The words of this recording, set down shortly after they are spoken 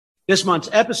This month's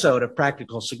episode of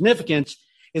Practical Significance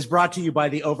is brought to you by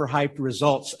the Overhyped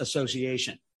Results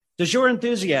Association. Does your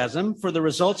enthusiasm for the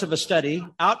results of a study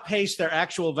outpace their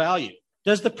actual value?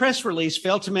 Does the press release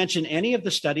fail to mention any of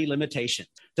the study limitations?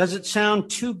 Does it sound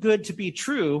too good to be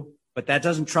true, but that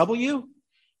doesn't trouble you?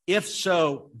 If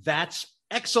so, that's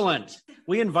excellent.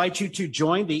 We invite you to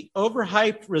join the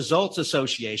Overhyped Results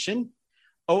Association,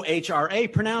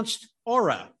 OHRA, pronounced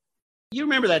ORA. You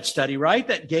remember that study, right?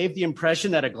 That gave the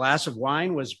impression that a glass of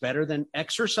wine was better than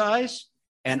exercise?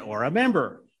 An ORA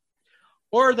member.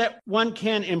 Or that one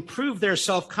can improve their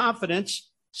self-confidence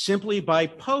simply by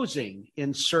posing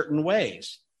in certain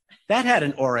ways. That had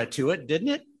an aura to it, didn't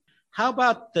it? How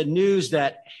about the news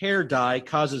that hair dye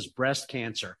causes breast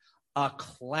cancer? A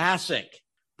classic.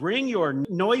 Bring your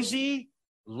noisy,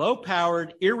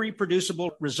 low-powered, irreproducible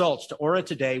results to Aura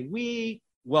today. We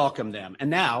welcome them. And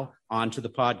now, on to the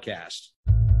podcast.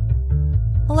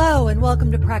 Hello, and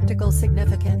welcome to Practical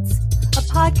Significance, a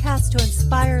podcast to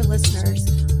inspire listeners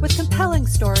with compelling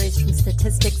stories from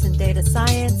statistics and data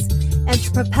science and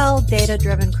to propel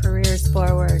data-driven careers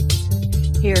forward.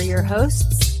 Here are your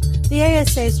hosts, the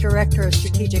ASA's Director of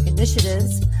Strategic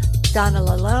Initiatives, Donna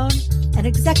Lalone, and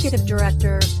Executive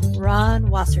Director, Ron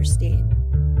Wasserstein.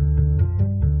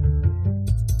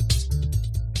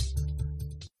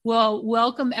 Well,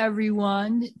 welcome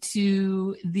everyone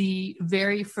to the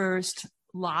very first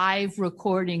live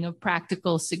recording of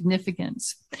Practical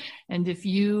Significance. And if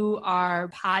you are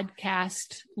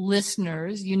podcast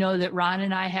listeners, you know that Ron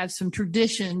and I have some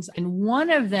traditions. And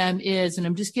one of them is, and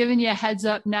I'm just giving you a heads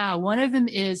up now, one of them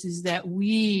is that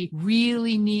we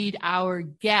really need our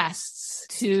guests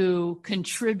to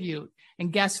contribute.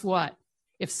 And guess what?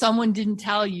 If someone didn't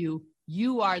tell you,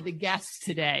 you are the guest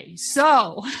today.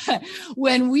 So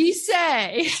when we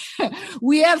say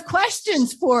we have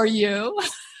questions for you,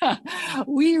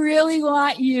 we really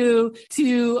want you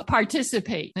to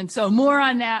participate. And so more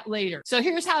on that later. So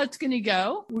here's how it's going to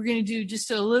go. We're going to do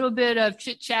just a little bit of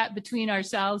chit chat between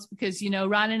ourselves because, you know,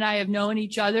 Ron and I have known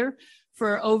each other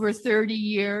for over 30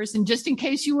 years. And just in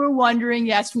case you were wondering,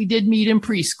 yes, we did meet in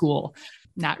preschool.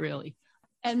 Not really.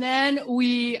 And then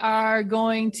we are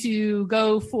going to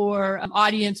go for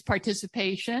audience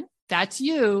participation. That's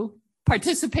you.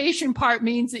 Participation part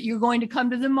means that you're going to come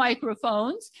to the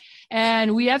microphones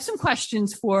and we have some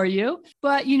questions for you.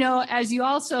 But, you know, as you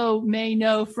also may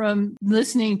know from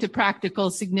listening to Practical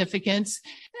Significance,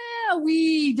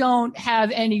 we don't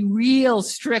have any real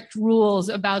strict rules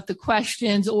about the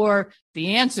questions or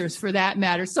the answers for that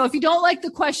matter. So if you don't like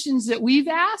the questions that we've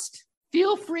asked,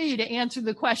 feel free to answer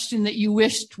the question that you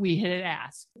wished we had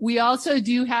asked. We also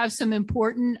do have some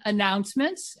important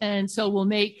announcements, and so we'll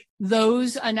make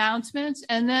those announcements,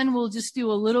 and then we'll just do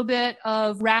a little bit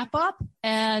of wrap up,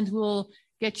 and we'll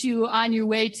get you on your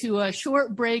way to a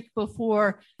short break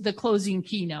before the closing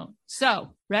keynote.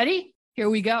 So, ready? Here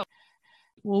we go.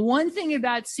 Well, one thing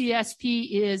about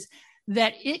CSP is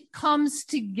that it comes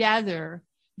together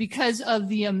because of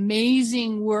the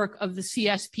amazing work of the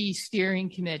CSP Steering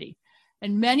Committee.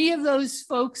 And many of those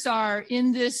folks are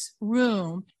in this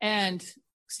room, and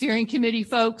steering committee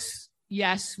folks,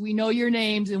 yes, we know your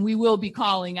names and we will be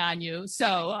calling on you.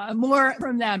 So more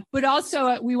from them. But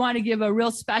also we want to give a real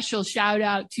special shout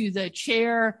out to the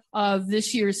chair of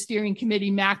this year's steering committee,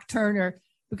 Mac Turner,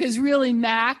 because really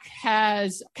Mac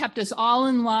has kept us all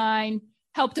in line,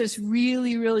 helped us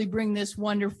really, really bring this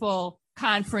wonderful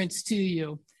conference to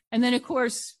you. And then, of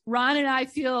course, Ron and I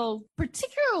feel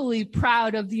particularly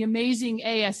proud of the amazing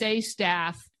ASA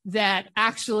staff that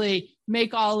actually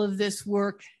make all of this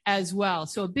work as well.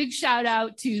 So a big shout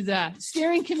out to the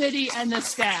steering committee and the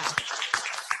staff.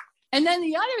 And then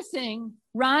the other thing,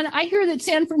 Ron, I hear that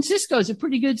San Francisco is a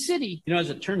pretty good city. You know, as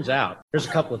it turns out, there's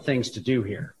a couple of things to do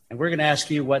here. And we're going to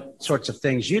ask you what sorts of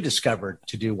things you discovered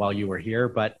to do while you were here.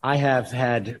 But I have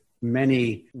had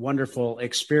many wonderful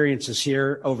experiences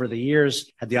here over the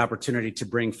years, had the opportunity to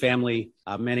bring family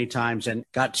many times and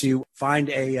got to find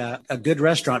a good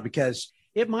restaurant because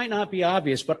it might not be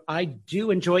obvious, but I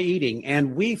do enjoy eating.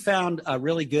 And we found a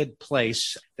really good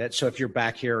place that, so if you're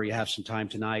back here or you have some time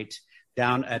tonight,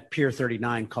 down at Pier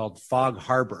 39 called Fog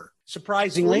Harbor.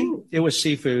 Surprisingly, it was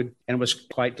seafood and it was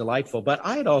quite delightful, but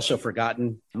I had also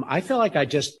forgotten. I feel like I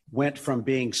just went from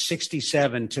being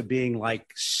 67 to being like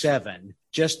 7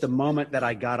 just the moment that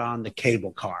I got on the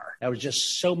cable car. That was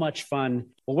just so much fun.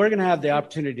 Well, we're going to have the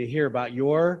opportunity to hear about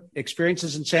your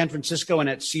experiences in San Francisco and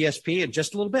at CSP in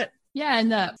just a little bit. Yeah,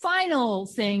 and the final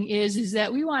thing is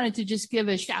that we wanted to just give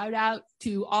a shout out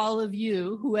to all of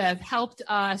you who have helped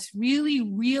us really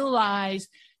realize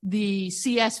the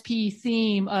CSP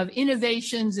theme of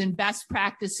innovations and best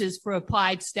practices for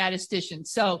applied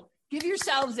statisticians. So Give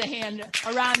yourselves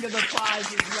a round of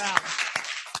applause as well.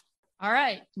 All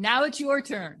right, now it's your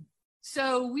turn.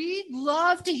 So we'd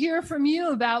love to hear from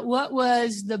you about what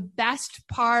was the best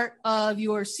part of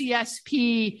your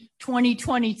CSP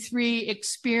 2023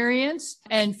 experience.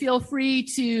 And feel free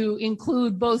to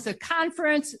include both a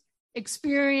conference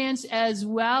experience as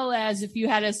well as if you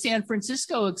had a San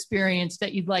Francisco experience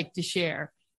that you'd like to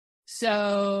share.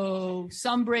 So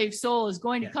some brave soul is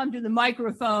going to come to the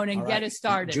microphone and get us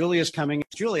started. Julia's coming.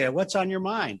 Julia, what's on your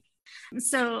mind?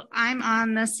 So I'm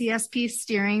on the CSP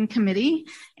steering committee,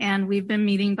 and we've been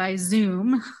meeting by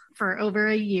Zoom for over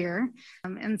a year.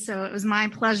 And so it was my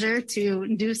pleasure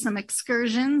to do some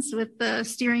excursions with the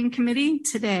steering committee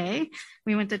today.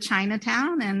 We went to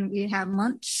Chinatown and we had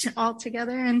lunch all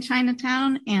together in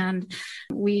Chinatown, and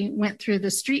we went through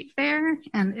the street fair,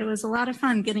 and it was a lot of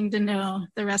fun getting to know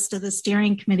the rest of the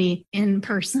steering committee in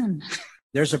person.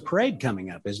 There's a parade coming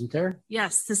up, isn't there?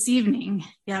 Yes, this evening.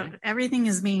 Yeah, everything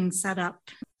is being set up.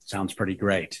 Sounds pretty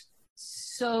great.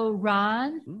 So,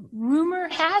 Ron, rumor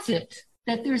has it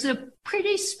that there's a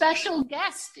pretty special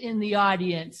guest in the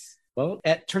audience. Well,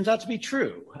 it turns out to be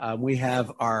true. We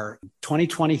have our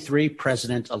 2023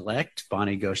 president-elect,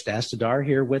 Bonnie Ghost-Astadar,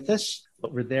 here with us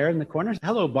over there in the corner.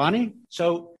 Hello, Bonnie.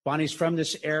 So Bonnie's from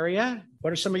this area.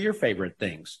 What are some of your favorite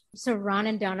things? So Ron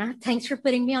and Donna, thanks for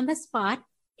putting me on the spot.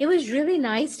 It was really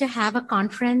nice to have a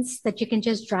conference that you can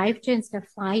just drive to instead of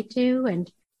fly to.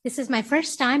 And this is my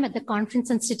first time at the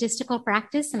Conference on Statistical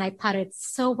Practice, and I thought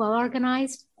it's so well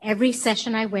organized. Every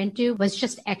session I went to was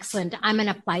just excellent. I'm an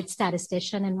applied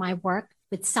statistician in my work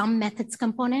with some methods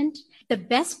component. The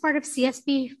best part of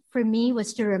CSP for me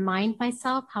was to remind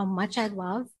myself how much I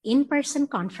love in-person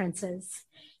conferences.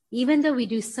 Even though we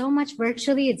do so much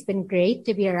virtually, it's been great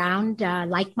to be around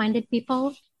like-minded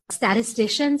people,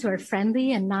 statisticians who are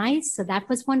friendly and nice. So that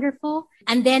was wonderful.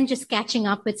 And then just catching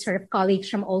up with sort of colleagues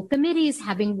from old committees,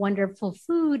 having wonderful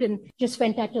food, and just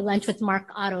went out to lunch with Mark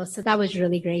Otto. So that was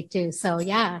really great too. So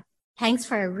yeah, thanks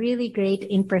for a really great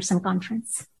in-person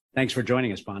conference. Thanks for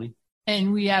joining us, Bonnie.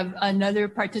 And we have another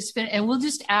participant, and we'll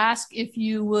just ask if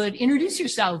you would introduce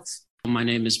yourselves. My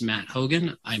name is Matt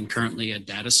Hogan. I'm currently a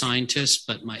data scientist,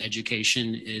 but my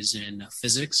education is in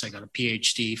physics. I got a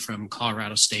PhD from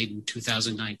Colorado State in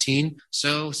 2019.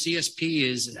 So CSP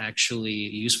is actually a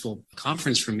useful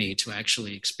conference for me to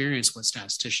actually experience what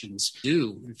statisticians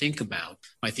do and think about.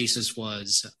 My thesis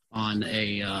was on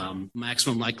a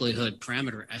maximum likelihood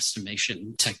parameter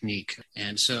estimation technique.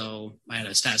 And so I had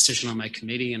a statistician on my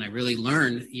committee, and I really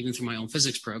learned, even through my own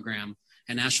physics program,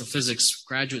 an astrophysics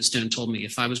graduate student told me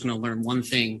if I was going to learn one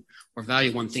thing or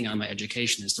value one thing on my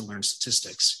education is to learn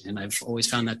statistics. And I've always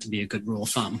found that to be a good rule of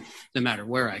thumb, no matter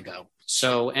where I go.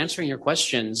 So answering your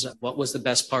questions, what was the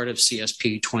best part of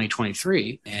CSP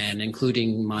 2023 and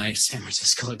including my San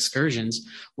Francisco excursions?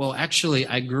 Well, actually,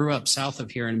 I grew up south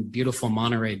of here in beautiful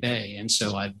Monterey Bay. And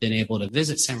so I've been able to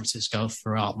visit San Francisco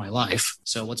throughout my life.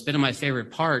 So what's been my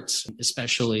favorite parts,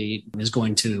 especially, is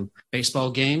going to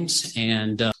baseball games.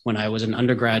 And when I was an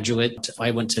undergraduate,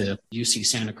 I went to UC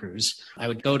Santa Cruz. I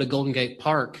would go to Golden Gate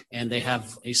Park, and they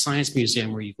have a science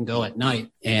museum where you can go at night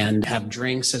and have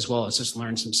drinks as well as just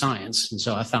learn some science. And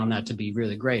so I found that to be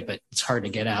really great, but it's hard to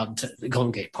get out to the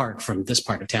Golden Gate Park from this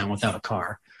part of town without a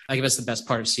car. I guess that's the best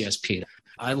part of CSP.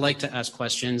 I like to ask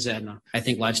questions, and I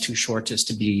think life's too short just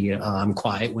to be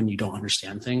quiet when you don't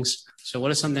understand things. So what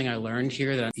is something I learned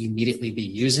here that I immediately be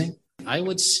using? I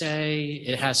would say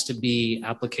it has to be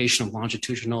application of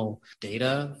longitudinal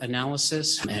data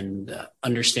analysis and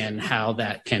understand how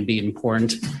that can be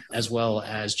important, as well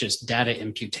as just data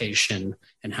imputation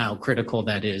and how critical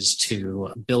that is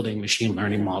to building machine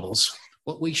learning models.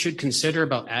 What we should consider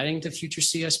about adding to future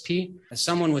CSP, as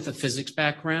someone with a physics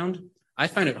background, I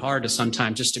find it hard to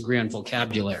sometimes just agree on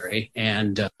vocabulary.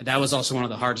 And that was also one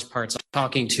of the hardest parts of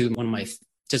talking to one of my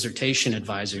dissertation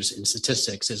advisors in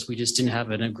statistics, is we just didn't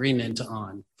have an agreement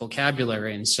on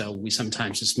vocabulary. And so we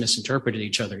sometimes just misinterpreted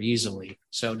each other easily.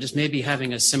 So just maybe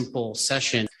having a simple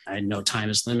session, I know time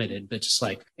is limited, but just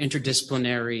like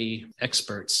interdisciplinary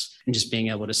experts and just being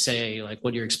able to say like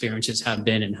what your experiences have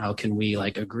been and how can we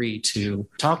like agree to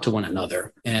talk to one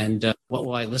another. And what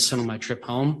will I listen on my trip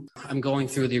home? I'm going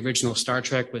through the original Star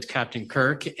Trek with Captain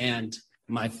Kirk, and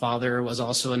my father was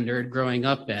also a nerd growing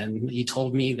up, and he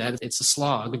told me that it's a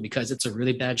slog because it's a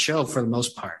really bad show for the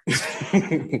most part.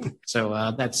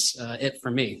 So that's it for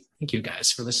me. Thank you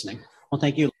guys for listening. Well,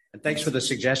 thank you. And thanks for the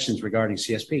suggestions regarding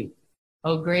CSP.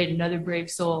 Oh, great. Another brave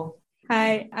soul.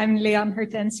 Hi, I'm Leon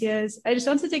Hortensias. I just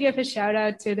wanted to give a shout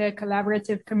out to the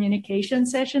collaborative communication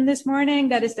session this morning.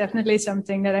 That is definitely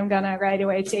something that I'm going to right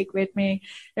away take with me.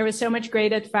 There was so much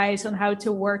great advice on how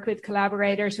to work with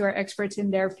collaborators who are experts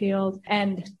in their field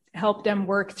and help them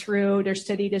work through their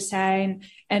study design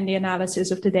and the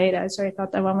analysis of the data. So I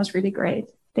thought that one was really great.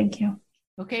 Thank you.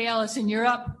 Okay, Allison, you're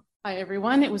up. Hi,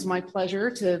 everyone. It was my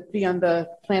pleasure to be on the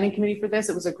planning committee for this.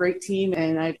 It was a great team,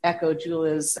 and I echo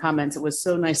Julia's comments. It was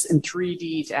so nice in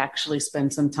 3D to actually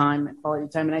spend some time, quality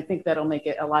time, and I think that'll make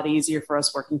it a lot easier for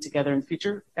us working together in the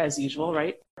future, as usual,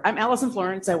 right? I'm Allison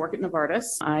Florence. I work at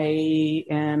Novartis. I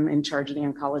am in charge of the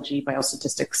oncology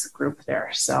biostatistics group there,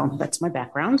 so that's my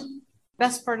background.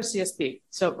 Best part of CSP.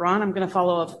 So, Ron, I'm going to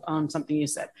follow up on something you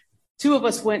said. Two of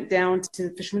us went down to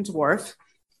Fisherman's Wharf,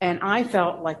 and I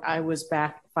felt like I was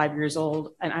back 5 years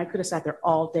old, and I could have sat there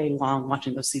all day long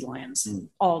watching those sea lions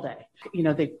all day. You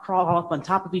know, they'd crawl up on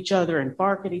top of each other and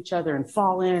bark at each other and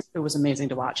fall in. It was amazing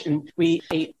to watch. And we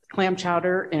ate clam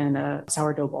chowder in a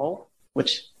sourdough bowl,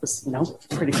 which was, you know,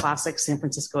 pretty classic San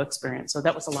Francisco experience. So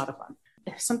that was a lot of fun.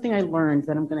 Something I learned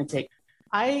that I'm going to take.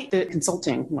 I did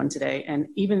consulting one today, and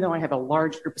even though I have a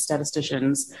large group of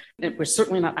statisticians, we're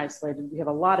certainly not isolated. We have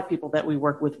a lot of people that we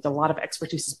work with a lot of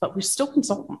expertise, but we're still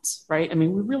consultants, right? I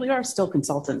mean, we really are still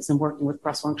consultants and working with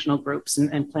cross-functional groups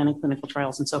and planning clinical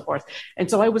trials and so forth. And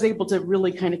so I was able to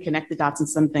really kind of connect the dots and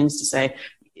some things to say,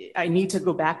 I need to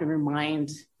go back and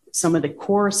remind some of the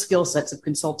core skill sets of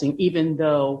consulting, even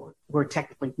though we're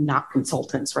technically not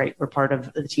consultants, right? We're part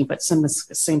of the team, but some of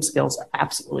the same skills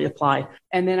absolutely apply.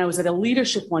 And then I was at a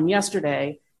leadership one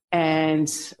yesterday, and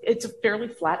it's a fairly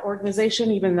flat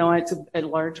organization, even though it's a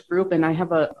large group. And I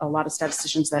have a lot of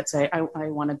statisticians that say, I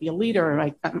want to be a leader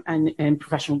and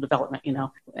professional development. You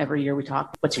know, every year we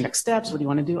talk, what's your next steps? What do you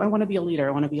want to do? I want to be a leader.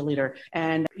 I want to be a leader.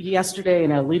 And yesterday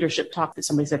in a leadership talk that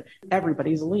somebody said,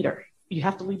 everybody's a leader. You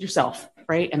have to lead yourself,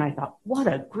 right? And I thought, what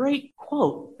a great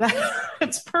quote.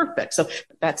 That's perfect. So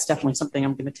that's definitely something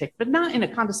I'm going to take, but not in a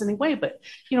condescending way, but,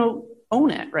 you know,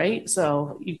 own it, right?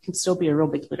 So you can still be a real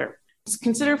big leader.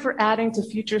 Consider for adding to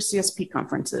future CSP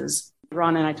conferences.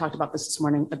 Ron and I talked about this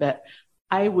morning a bit.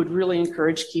 I would really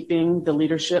encourage keeping the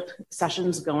leadership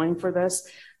sessions going for this.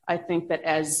 I think that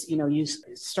as you know, you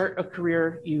start a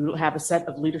career, you have a set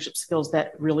of leadership skills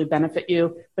that really benefit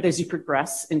you. But as you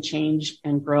progress and change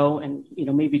and grow, and you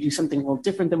know, maybe do something a little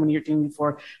different than when you're doing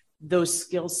before, those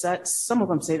skill sets, some of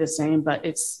them stay the same, but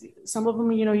it's some of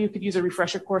them, you know, you could use a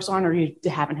refresher course on, or you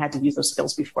haven't had to use those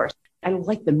skills before. I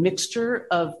like the mixture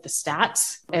of the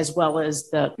stats as well as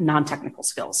the non-technical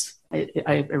skills.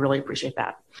 I really appreciate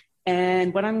that.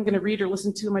 And what I'm going to read or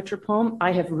listen to in my trip home,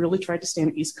 I have really tried to stay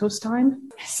on East Coast time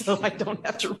so I don't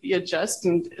have to readjust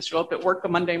and show up at work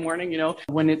on Monday morning, you know,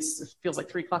 when it feels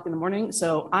like 3 o'clock in the morning.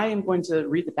 So I am going to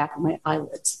read the back of my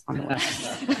eyelids on the way.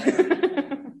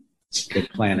 Good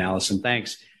plan, Allison.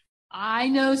 Thanks. I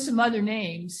know some other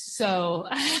names. So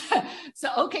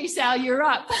okay, Sal, you're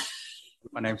up.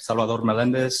 My name is Salvador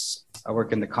Melendez. I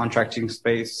work in the contracting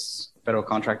space, federal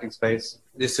contracting space.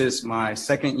 This is my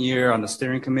second year on the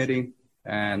steering committee,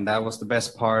 and that was the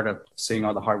best part of seeing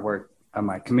all the hard work.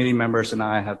 My committee members and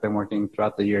I have been working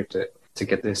throughout the year to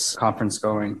get this conference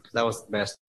going. That was the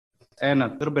best. And a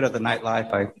little bit of the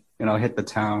nightlife. I hit the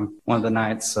town one of the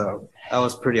nights, so that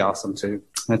was pretty awesome too.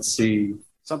 Let's see.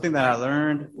 Something that I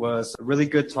learned was a really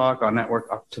good talk on network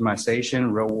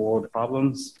optimization, real world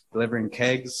problems, delivering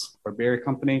kegs for beer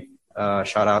company.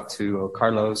 Shout out to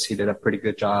Carlos. He did a pretty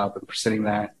good job of presenting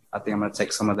that. I think I'm going to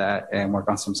take some of that and work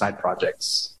on some side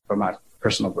projects for my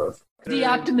personal growth. The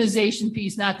optimization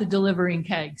piece, not the delivering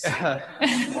kegs.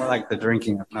 More like the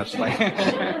drinking, not like.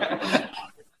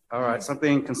 All right,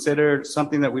 something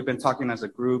that we've been talking as a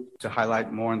group to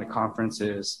highlight more in the conference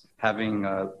is having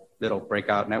little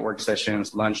breakout network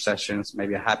sessions, lunch sessions,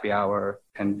 maybe a happy hour,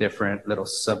 and different little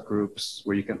subgroups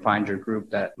where you can find your group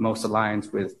that most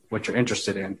aligns with what you're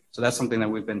interested in. So that's something that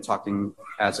we've been talking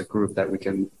as a group that we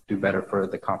can do better for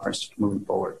the conference moving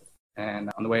forward. And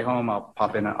on the way home, I'll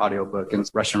pop in an audiobook and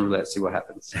Russian roulette, see what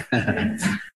happens.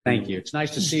 Thank you. It's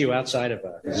nice to see you outside of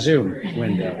a Zoom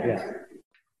window. Yeah.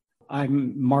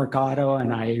 I'm Mark Otto,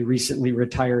 and I recently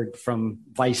retired from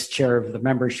vice chair of the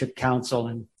membership council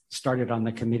and started on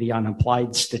the Committee on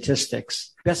Applied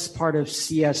Statistics. Best part of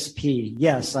CSP.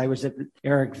 Yes, I was at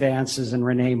Eric Vance's and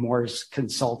Renee Moore's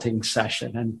consulting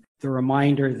session, and the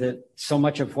reminder that so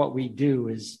much of what we do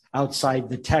is outside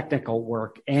the technical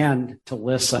work and to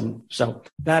listen. So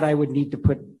that I would need to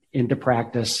put into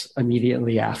practice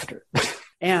immediately after.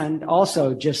 And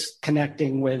also just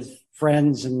connecting with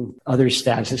friends and other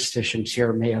statisticians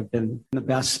here may have been the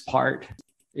best part.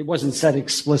 It wasn't said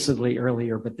explicitly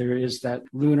earlier, but there is that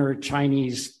Lunar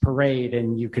Chinese Parade,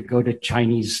 and you could go to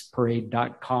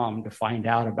ChineseParade.com to find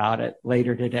out about it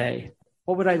later today.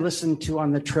 What would I listen to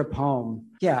on the trip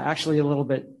home? Yeah, actually a little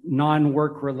bit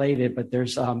non-work related, but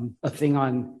there's a thing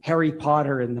on Harry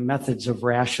Potter and the Methods of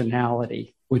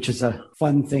Rationality, which is a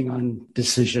fun thing on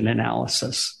decision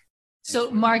analysis.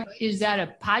 So, Mark, is that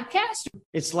a podcast?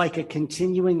 It's like a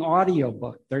continuing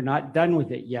audiobook. They're not done with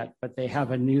it yet, but they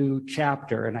have a new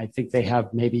chapter, and I think they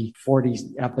have maybe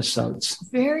 40 episodes.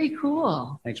 Very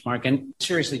cool. Thanks, Mark. And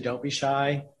seriously, don't be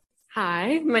shy.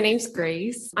 Hi, my name's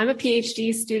Grace. I'm a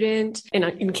PhD student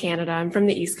in Canada. I'm from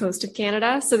the East Coast of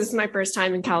Canada. So this is my first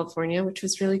time in California, which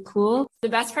was really cool. The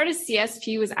best part of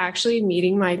CSP was actually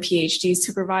meeting my PhD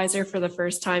supervisor for the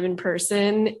first time in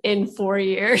person in 4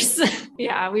 years.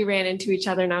 Yeah, we ran into each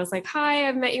other and I was like, hi,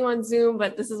 I've met you on Zoom,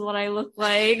 but this is what I look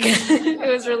like.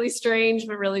 It was really strange,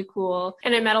 but really cool.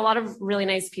 And I met a lot of really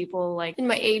nice people like in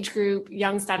my age group,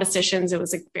 young statisticians. It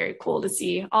was like very cool to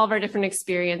see all of our different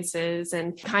experiences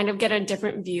and kind of get a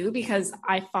different view, because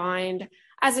I find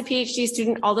as a PhD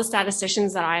student, all the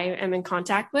statisticians that I am in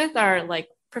contact with are like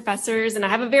professors, and I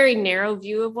have a very narrow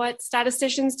view of what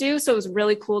statisticians do. So it was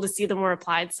really cool to see the more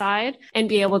applied side and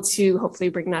be able to hopefully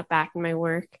bring that back in my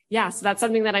work. Yeah, so that's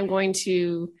something that I'm going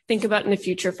to think about in the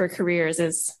future for careers,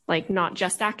 is like not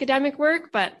just academic work,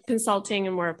 but consulting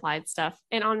and more applied stuff.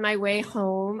 And on my way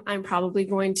home, I'm probably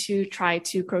going to try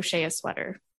to crochet a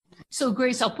sweater. So,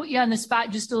 Grace, I'll put you on the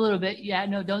spot just a little bit. Yeah,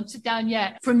 no, don't sit down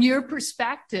yet. From your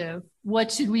perspective,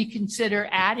 what should we consider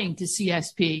adding to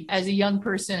CSP as a young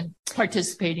person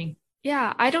participating?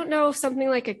 Yeah, I don't know if something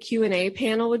like a Q&A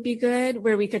panel would be good,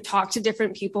 where we could talk to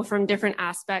different people from different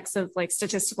aspects of like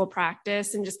statistical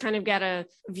practice and just kind of get a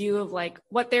view of like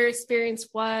what their experience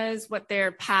was, what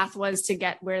their path was to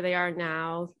get where they are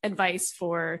now, advice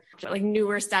for like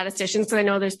newer statisticians. Because I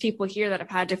know there's people here that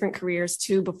have had different careers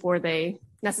too before they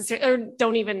necessarily or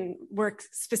don't even work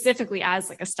specifically as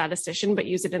like a statistician, but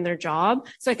use it in their job.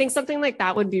 So I think something like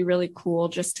that would be really cool,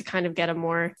 just to kind of get a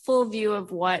more full view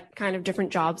of what kind of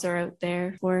different jobs are out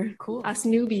there for us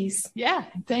newbies. Yeah,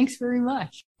 thanks very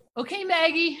much. Okay,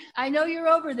 Maggie, I know you're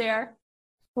over there.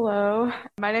 Hello,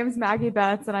 my name is Maggie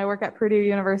Betts and I work at Purdue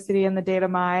University in the data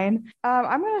mine.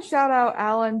 I'm going to shout out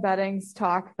Alan Bedding's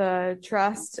talk, The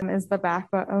Trust is the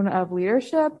Backbone of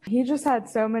Leadership. He just had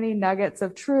so many nuggets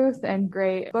of truth and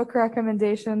great book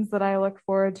recommendations that I look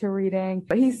forward to reading.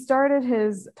 But he started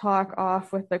his talk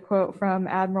off with the quote from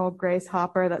Admiral Grace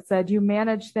Hopper that said, "You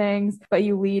manage things, but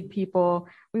you lead people."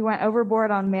 We went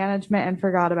overboard on management and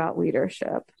forgot about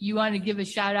leadership. You want to give a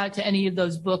shout out to any of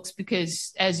those books,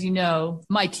 because as you know,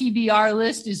 my TBR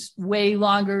list is way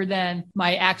longer than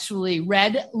my actually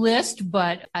read list,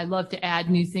 but I love to add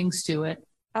new things to it.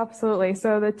 Absolutely.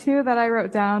 So the two that I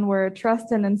wrote down were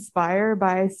Trust and Inspire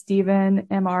by Stephen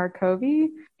M.R.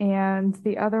 Covey. And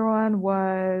the other one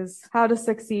was How to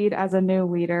Succeed as a New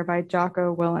Leader by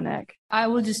Jocko Willenick. I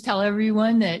will just tell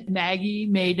everyone that Maggie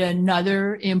made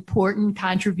another important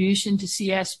contribution to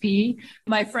CSP.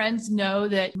 My friends know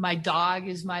that my dog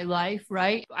is my life,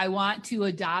 right? I want to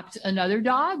adopt another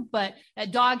dog, but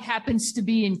that dog happens to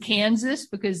be in Kansas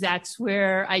because that's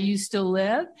where I used to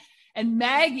live. And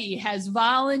Maggie has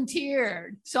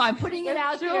volunteered. So I'm putting it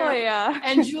out there.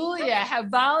 And Julia have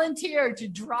volunteered to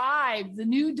drive the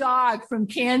new dog from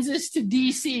Kansas to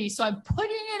DC. So I'm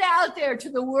putting it out there to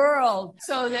the world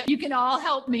so that you can all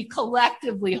help me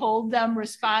collectively hold them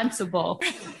responsible.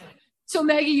 So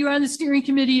Maggie, you're on the steering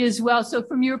committee as well. So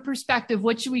from your perspective,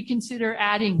 what should we consider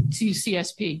adding to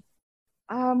CSP?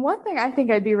 One thing I think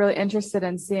I'd be really interested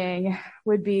in seeing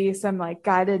would be some like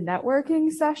guided networking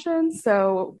sessions.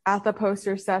 So at the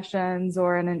poster sessions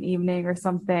or in an evening or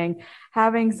something,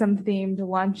 having some themed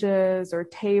lunches or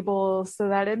tables so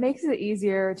that it makes it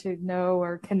easier to know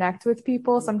or connect with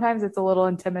people. Sometimes it's a little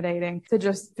intimidating to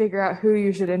just figure out who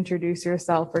you should introduce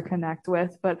yourself or connect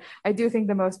with. But I do think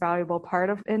the most valuable part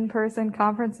of in-person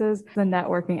conferences is the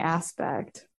networking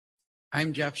aspect.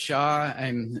 I'm Jeff Shaw.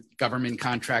 I'm a government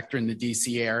contractor in the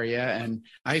DC area, and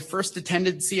I first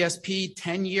attended CSP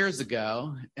 10 years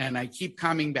ago, and I keep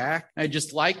coming back. I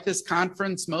just like this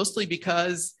conference mostly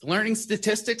because learning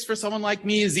statistics for someone like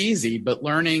me is easy, but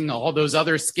learning all those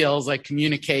other skills like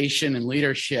communication and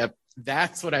leadership,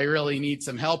 that's what I really need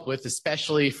some help with,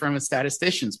 especially from a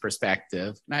statistician's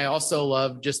perspective. And I also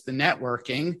love just the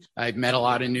networking. I've met a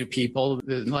lot of new people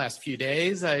in the last few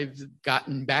days. I've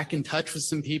gotten back in touch with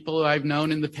some people who I've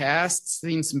known in the past,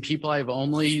 seen some people I've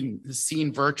only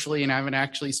seen virtually and haven't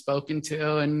actually spoken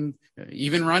to, and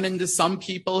even run into some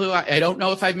people who I don't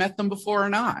know if I've met them before or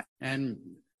not. And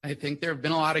I think there have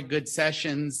been a lot of good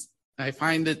sessions. I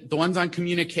find that the ones on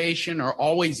communication are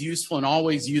always useful and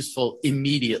always useful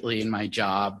immediately in my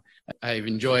job. I've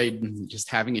enjoyed just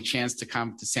having a chance to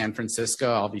come to San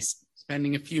Francisco. I'll be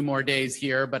spending a few more days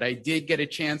here, but I did get a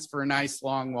chance for a nice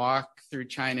long walk through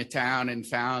Chinatown and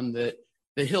found that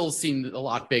the hills seemed a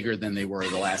lot bigger than they were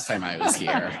the last time I was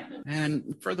here.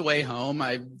 And for the way home,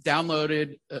 I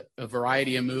downloaded a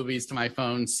variety of movies to my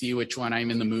phone, see which one I'm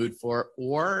in the mood for.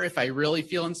 Or if I really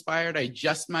feel inspired, I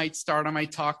just might start on my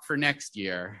talk for next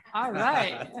year. All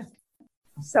right.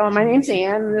 So my name's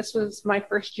Anne. This was my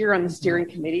first year on the steering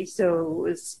committee, so it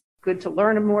was good to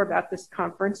learn more about this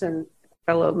conference, and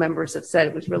fellow members have said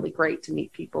it was really great to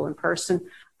meet people in person.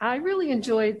 I really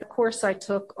enjoyed the course I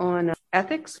took on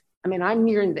ethics. I mean, I'm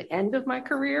nearing the end of my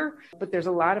career, but there's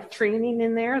a lot of training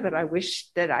in there that I wish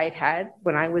that I'd had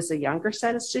when I was a younger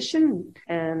statistician.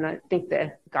 And I think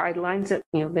the guidelines that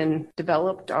have been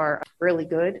developed are really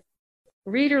good.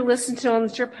 Read or listen to on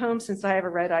the trip home. Since I have a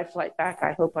red-eye flight back,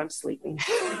 I hope I'm sleeping.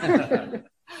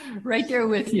 Right there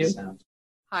with you.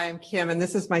 Hi, I'm Kim, and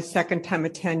this is my second time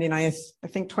attending. I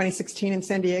think 2016 in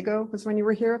San Diego was when you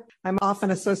were here. I'm often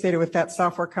associated with that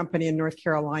software company in North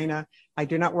Carolina. I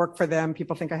do not work for them.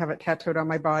 People think I have it tattooed on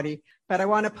my body, but I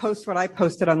want to post what I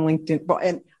posted on LinkedIn. Well,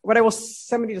 and what I will,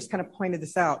 somebody just kind of pointed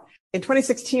this out. In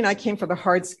 2016, I came for the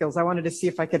hard skills. I wanted to see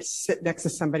if I could sit next to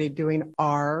somebody doing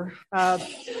R. Now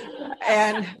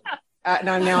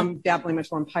I'm dabbling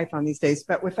much more in Python these days.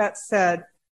 But with that said,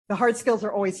 the hard skills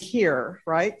are always here,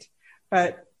 right?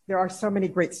 But there are so many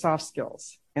great soft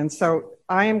skills. And so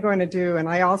I am going to do, and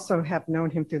I also have known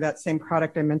him through that same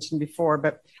product I mentioned before,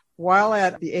 but while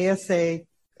at the ASA,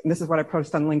 and this is what I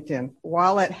post on LinkedIn,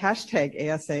 while at hashtag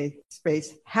ASA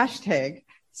space, hashtag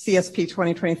CSP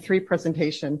 2023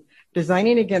 presentation,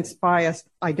 Designing Against Bias,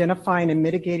 Identifying and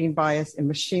Mitigating Bias in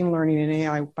Machine Learning and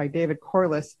AI by David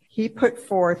Corliss, he put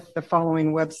forth the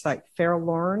following website,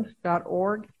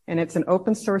 fairlearn.org. And it's an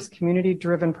open source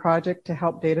community-driven project to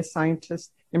help data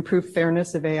scientists improve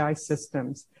fairness of AI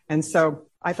systems. And so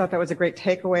I thought that was a great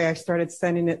takeaway. I started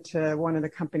sending it to one of the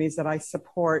companies that I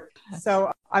support.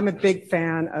 So I'm a big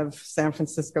fan of San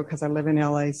Francisco because I live in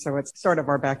LA. So it's sort of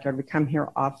our backyard. We come here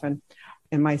often.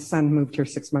 And my son moved here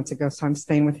 6 months ago, so I'm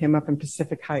staying with him up in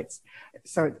Pacific Heights.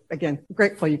 So again,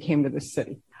 grateful you came to this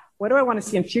city. What do I want to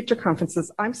see in future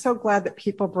conferences? I'm so glad that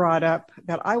people brought up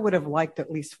that I would have liked at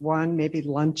least one, maybe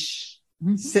lunch,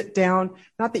 sit down.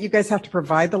 Not that you guys have to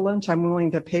provide the lunch. I'm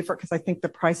willing to pay for it because I think the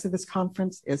price of this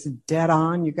conference is dead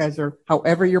on. You guys are,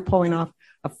 however you're pulling off.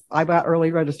 I bought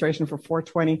early registration for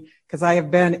 $420 because I have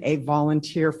been a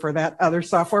volunteer for that other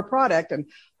software product. And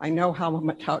I know how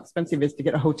expensive it is to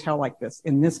get a hotel like this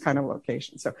in this kind of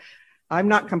location. So I'm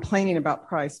not complaining about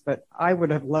price, but I would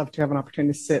have loved to have an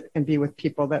opportunity to sit and be with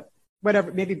people that,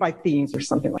 whatever, maybe by themes or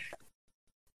something like that.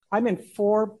 I'm in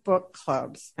 4 book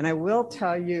clubs, and I will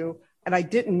tell you, and I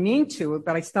didn't mean to,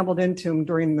 but I stumbled into them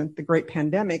during the great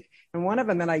pandemic. And one of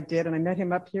them that I did, and I met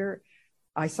him up here,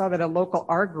 I saw that a local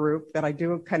R group that I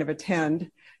do kind of attend,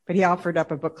 but he offered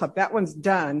up a book club. That one's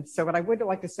done. So what I would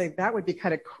like to say, that would be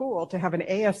kind of cool to have an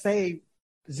ASA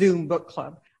Zoom book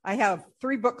club. I have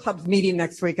 3 book clubs meeting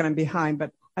next week and I'm behind,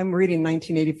 but I'm reading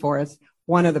 1984 as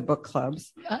one of the book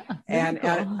clubs. And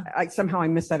I somehow I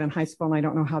missed that in high school and I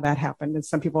don't know how that happened. And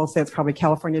some people will say it's probably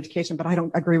California education, but I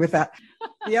don't agree with that.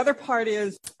 The other part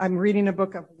is I'm reading a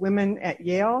book of women at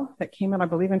Yale that came out, I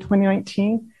believe, in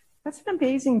 2019. That's an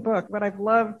amazing book. What I've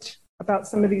loved about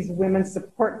some of these women's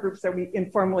support groups that we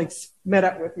informally met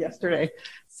up with yesterday.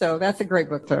 So that's a great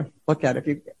book to look at if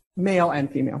you male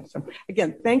and female. So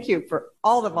again, thank you for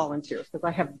all the volunteers because I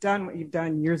have done what you've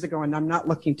done years ago and I'm not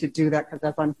looking to do that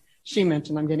because as she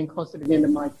mentioned, I'm getting closer to the end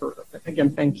of my career. But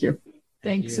again, thank you.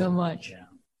 Thanks so much. Yeah.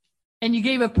 And you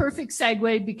gave a perfect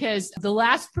segue because the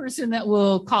last person that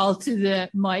we'll call to the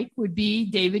mic would be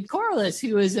David Corliss,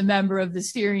 who is a member of the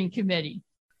steering committee.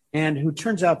 And who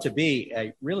turns out to be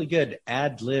a really good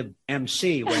ad lib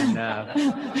MC when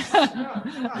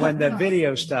the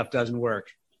video stuff doesn't work.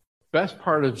 Best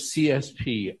part of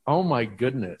CSP, oh my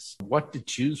goodness, what to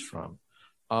choose from.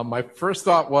 My first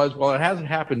thought was, well, it hasn't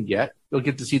happened yet. You'll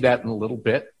get to see that in a little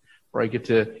bit, where I get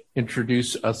to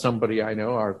introduce somebody I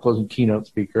know, our closing keynote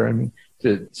speaker. I mean,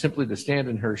 to stand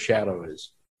in her shadow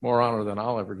is more honor than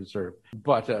I'll ever deserve.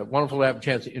 But wonderful to have a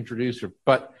chance to introduce her.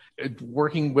 But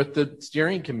working with the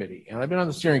steering committee, and I've been on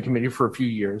the steering committee for a few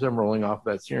years. I'm rolling off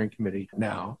that steering committee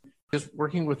now. Just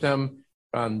working with them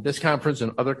on this conference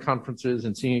and other conferences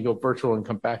and seeing it go virtual and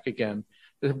come back again,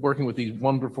 working with these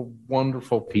wonderful,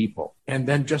 wonderful people. And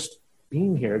then just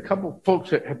being here, a couple of folks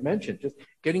that have mentioned, just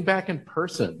getting back in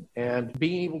person and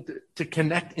being able to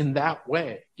connect in that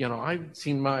way. You know, I've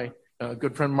seen my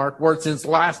good friend Mark Ward since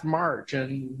last March,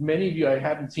 and many of you I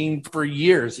haven't seen for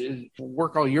years. I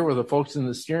work all year with the folks in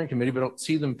the steering committee, but don't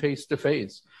see them face to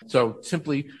face. So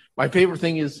simply, my favorite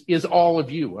thing is all of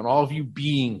you and all of you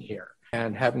being here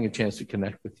and having a chance to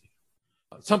connect with you.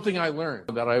 Something I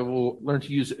learned that I will learn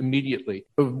to use immediately.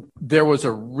 There was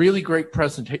a really great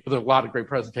presentation, there were a lot of great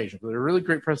presentations, but a really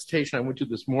great presentation I went to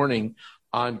this morning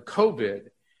on COVID,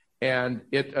 and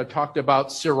it talked about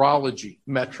serology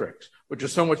metrics, which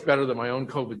is so much better than my own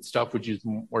COVID stuff, which is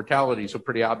mortality. So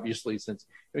pretty obviously, since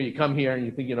you come here and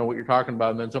you think you know what you're talking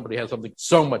about, and then somebody has something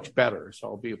so much better. So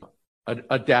I'll be able to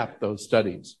adapt those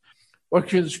studies. What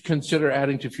should you consider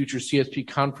adding to future CSP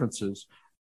conferences?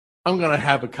 I'm going to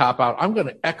have a cop out. I'm going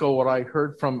to echo what I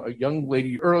heard from a young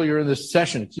lady earlier in this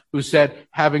session who said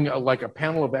having a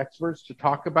panel of experts to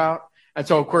talk about. And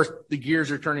so, of course, the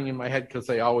gears are turning in my head because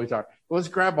they always are. Well, let's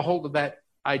grab a hold of that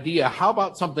idea. How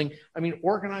about something,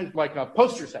 organized like a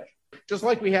poster session, just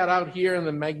like we had out here in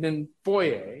the Magnin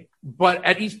foyer, but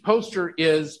at each poster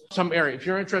is some area. If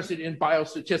you're interested in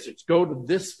biostatistics, go to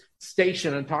this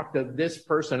station and talk to this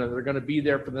person, and they're going to be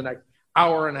there for the next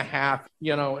hour and a half,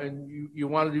 and you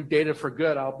want to do data for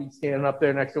good, I'll be standing up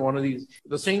there next to one of these,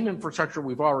 the same infrastructure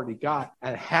we've already got,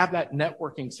 and have that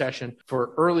networking session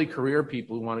for early career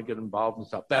people who want to get involved and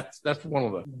stuff. That's one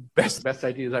of the best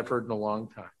ideas I've heard in a long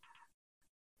time.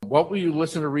 What will you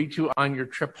listen or read to on your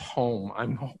trip home?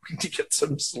 I'm hoping to get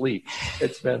some sleep.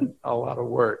 It's been a lot of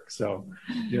work. So,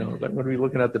 I'm going to be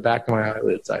looking at the back of my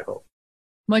eyelids, I hope.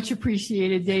 Much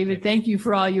appreciated, David. Thank you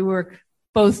for all your work,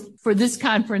 both for this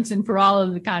conference and for all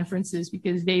of the conferences,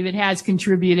 because David has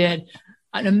contributed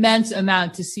an immense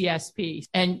amount to CSP,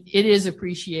 and it is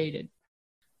appreciated.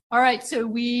 All right, so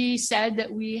we said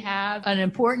that we have an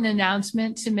important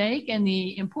announcement to make, and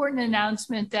the important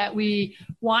announcement that we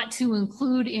want to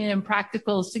include in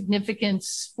practical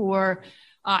significance for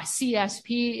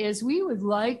CSP is we would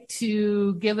like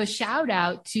to give a shout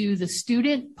out to the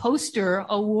Student Poster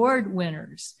Award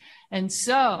winners. And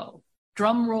so,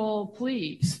 drum roll,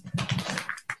 please.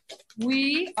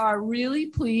 We are really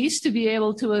pleased to be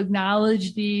able to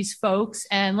acknowledge these folks.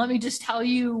 And let me just tell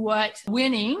you what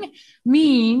winning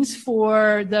means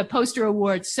for the poster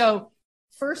awards. So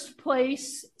first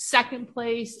place, second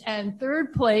place, and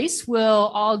third place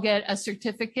will all get a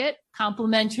certificate,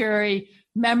 complimentary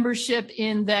membership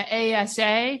in the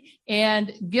ASA,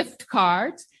 and gift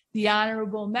cards. The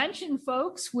honorable mention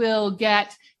folks will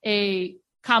get a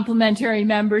complimentary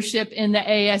membership in the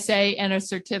ASA and a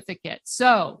certificate.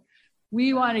 So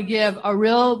we want to give a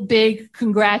real big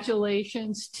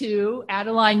congratulations to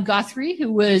Adeline Guthrie,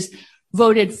 who was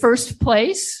voted first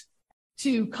place,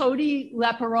 to Cody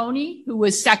Leperoni, who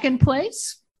was second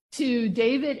place, to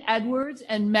David Edwards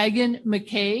and Megan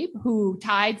McCabe, who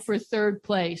tied for third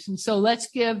place. And so let's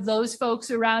give those folks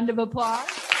a round of applause.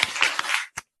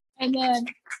 And then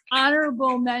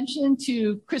honorable mention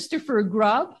to Christopher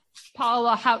Grubb,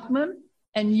 Paula Hauptmann,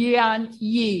 and Yan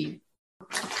Yi.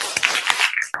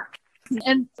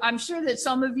 And I'm sure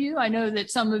that I know that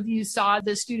some of you saw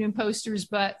the student posters,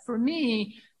 but for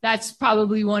me, that's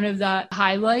probably one of the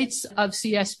highlights of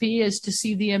CSP, is to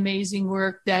see the amazing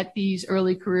work that these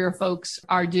early career folks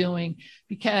are doing,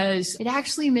 because it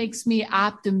actually makes me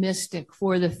optimistic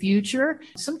for the future.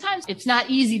 Sometimes it's not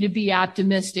easy to be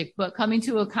optimistic, but coming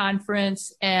to a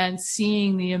conference and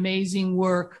seeing the amazing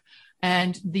work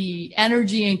and the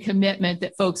energy and commitment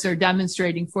that folks are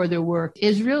demonstrating for their work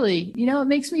is really, it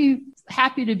makes me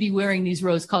happy to be wearing these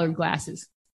rose-colored glasses.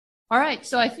 All right,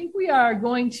 so I think we are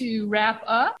going to wrap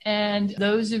up. And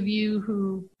those of you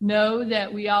who know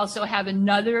that we also have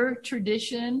another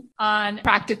tradition on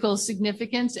practical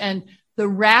significance, and the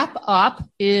wrap up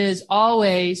is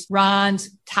always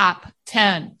Ron's top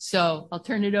 10. So I'll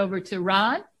turn it over to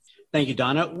Ron. Thank you,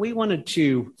 Donna. We wanted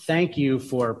to thank you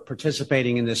for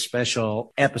participating in this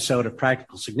special episode of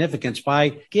Practical Significance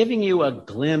by giving you a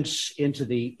glimpse into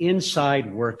the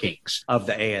inside workings of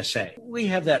the ASA. We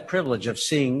have that privilege of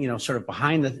seeing, sort of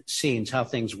behind the scenes how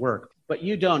things work, but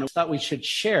you don't. I thought we should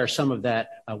share some of that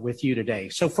with you today.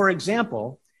 So, for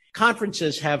example,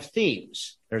 conferences have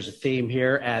themes. There's a theme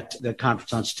here at the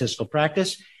Conference on Statistical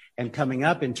Practice, and coming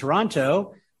up in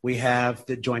Toronto, we have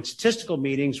the joint statistical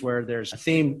meetings where there's a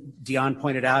theme Dion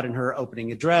pointed out in her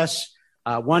opening address,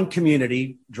 one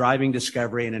community, driving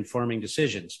discovery and informing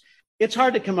decisions. It's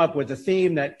hard to come up with a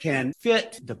theme that can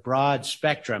fit the broad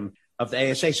spectrum of the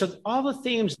ASA. So all the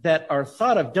themes that are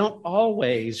thought of don't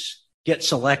always get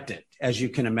selected, as you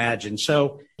can imagine.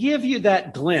 So give you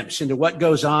that glimpse into what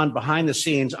goes on behind the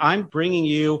scenes. I'm bringing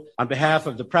you, on behalf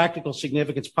of the Practical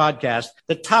Significance podcast,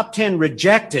 the top 10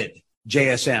 rejected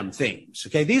JSM themes.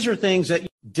 Okay, these are things that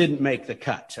didn't make the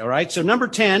cut. All right. So number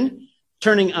 10,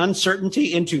 turning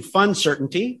uncertainty into fun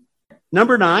certainty.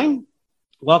 Number 9,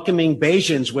 welcoming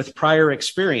Bayesians with prior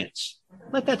experience.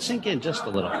 Let that sink in just a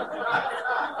little.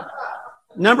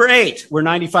 Number 8, we're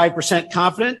 95%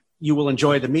 confident you will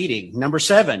enjoy the meeting. Number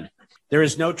 7, there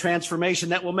is no transformation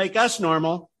that will make us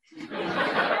normal.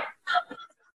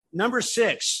 Number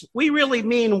 6, we really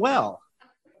mean well.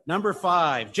 Number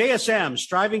 5, JSM,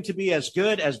 striving to be as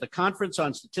good as the Conference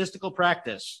on Statistical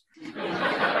Practice.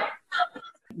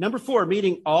 Number 4,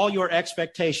 meeting all your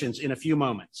expectations in a few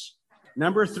moments.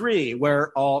 Number 3,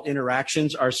 where all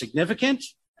interactions are significant.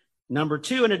 Number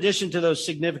 2, in addition to those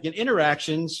significant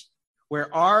interactions,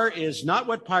 where R is not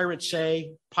what pirates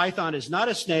say, Python is not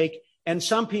a snake, and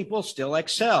some people still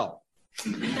excel.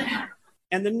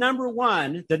 And the number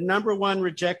one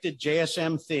rejected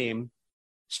JSM theme,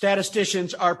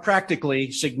 statisticians are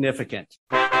practically significant.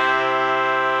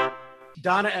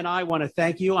 Donna and I want to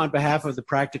thank you on behalf of the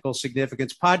Practical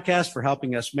Significance podcast for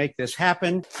helping us make this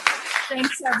happen.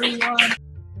 Thanks, everyone.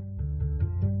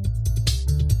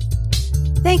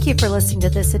 Thank you for listening to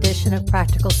this edition of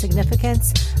Practical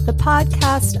Significance, the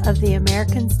podcast of the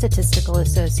American Statistical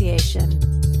Association.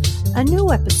 A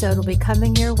new episode will be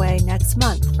coming your way next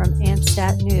month from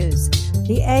AMStat News,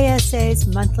 the ASA's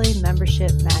monthly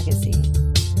membership magazine.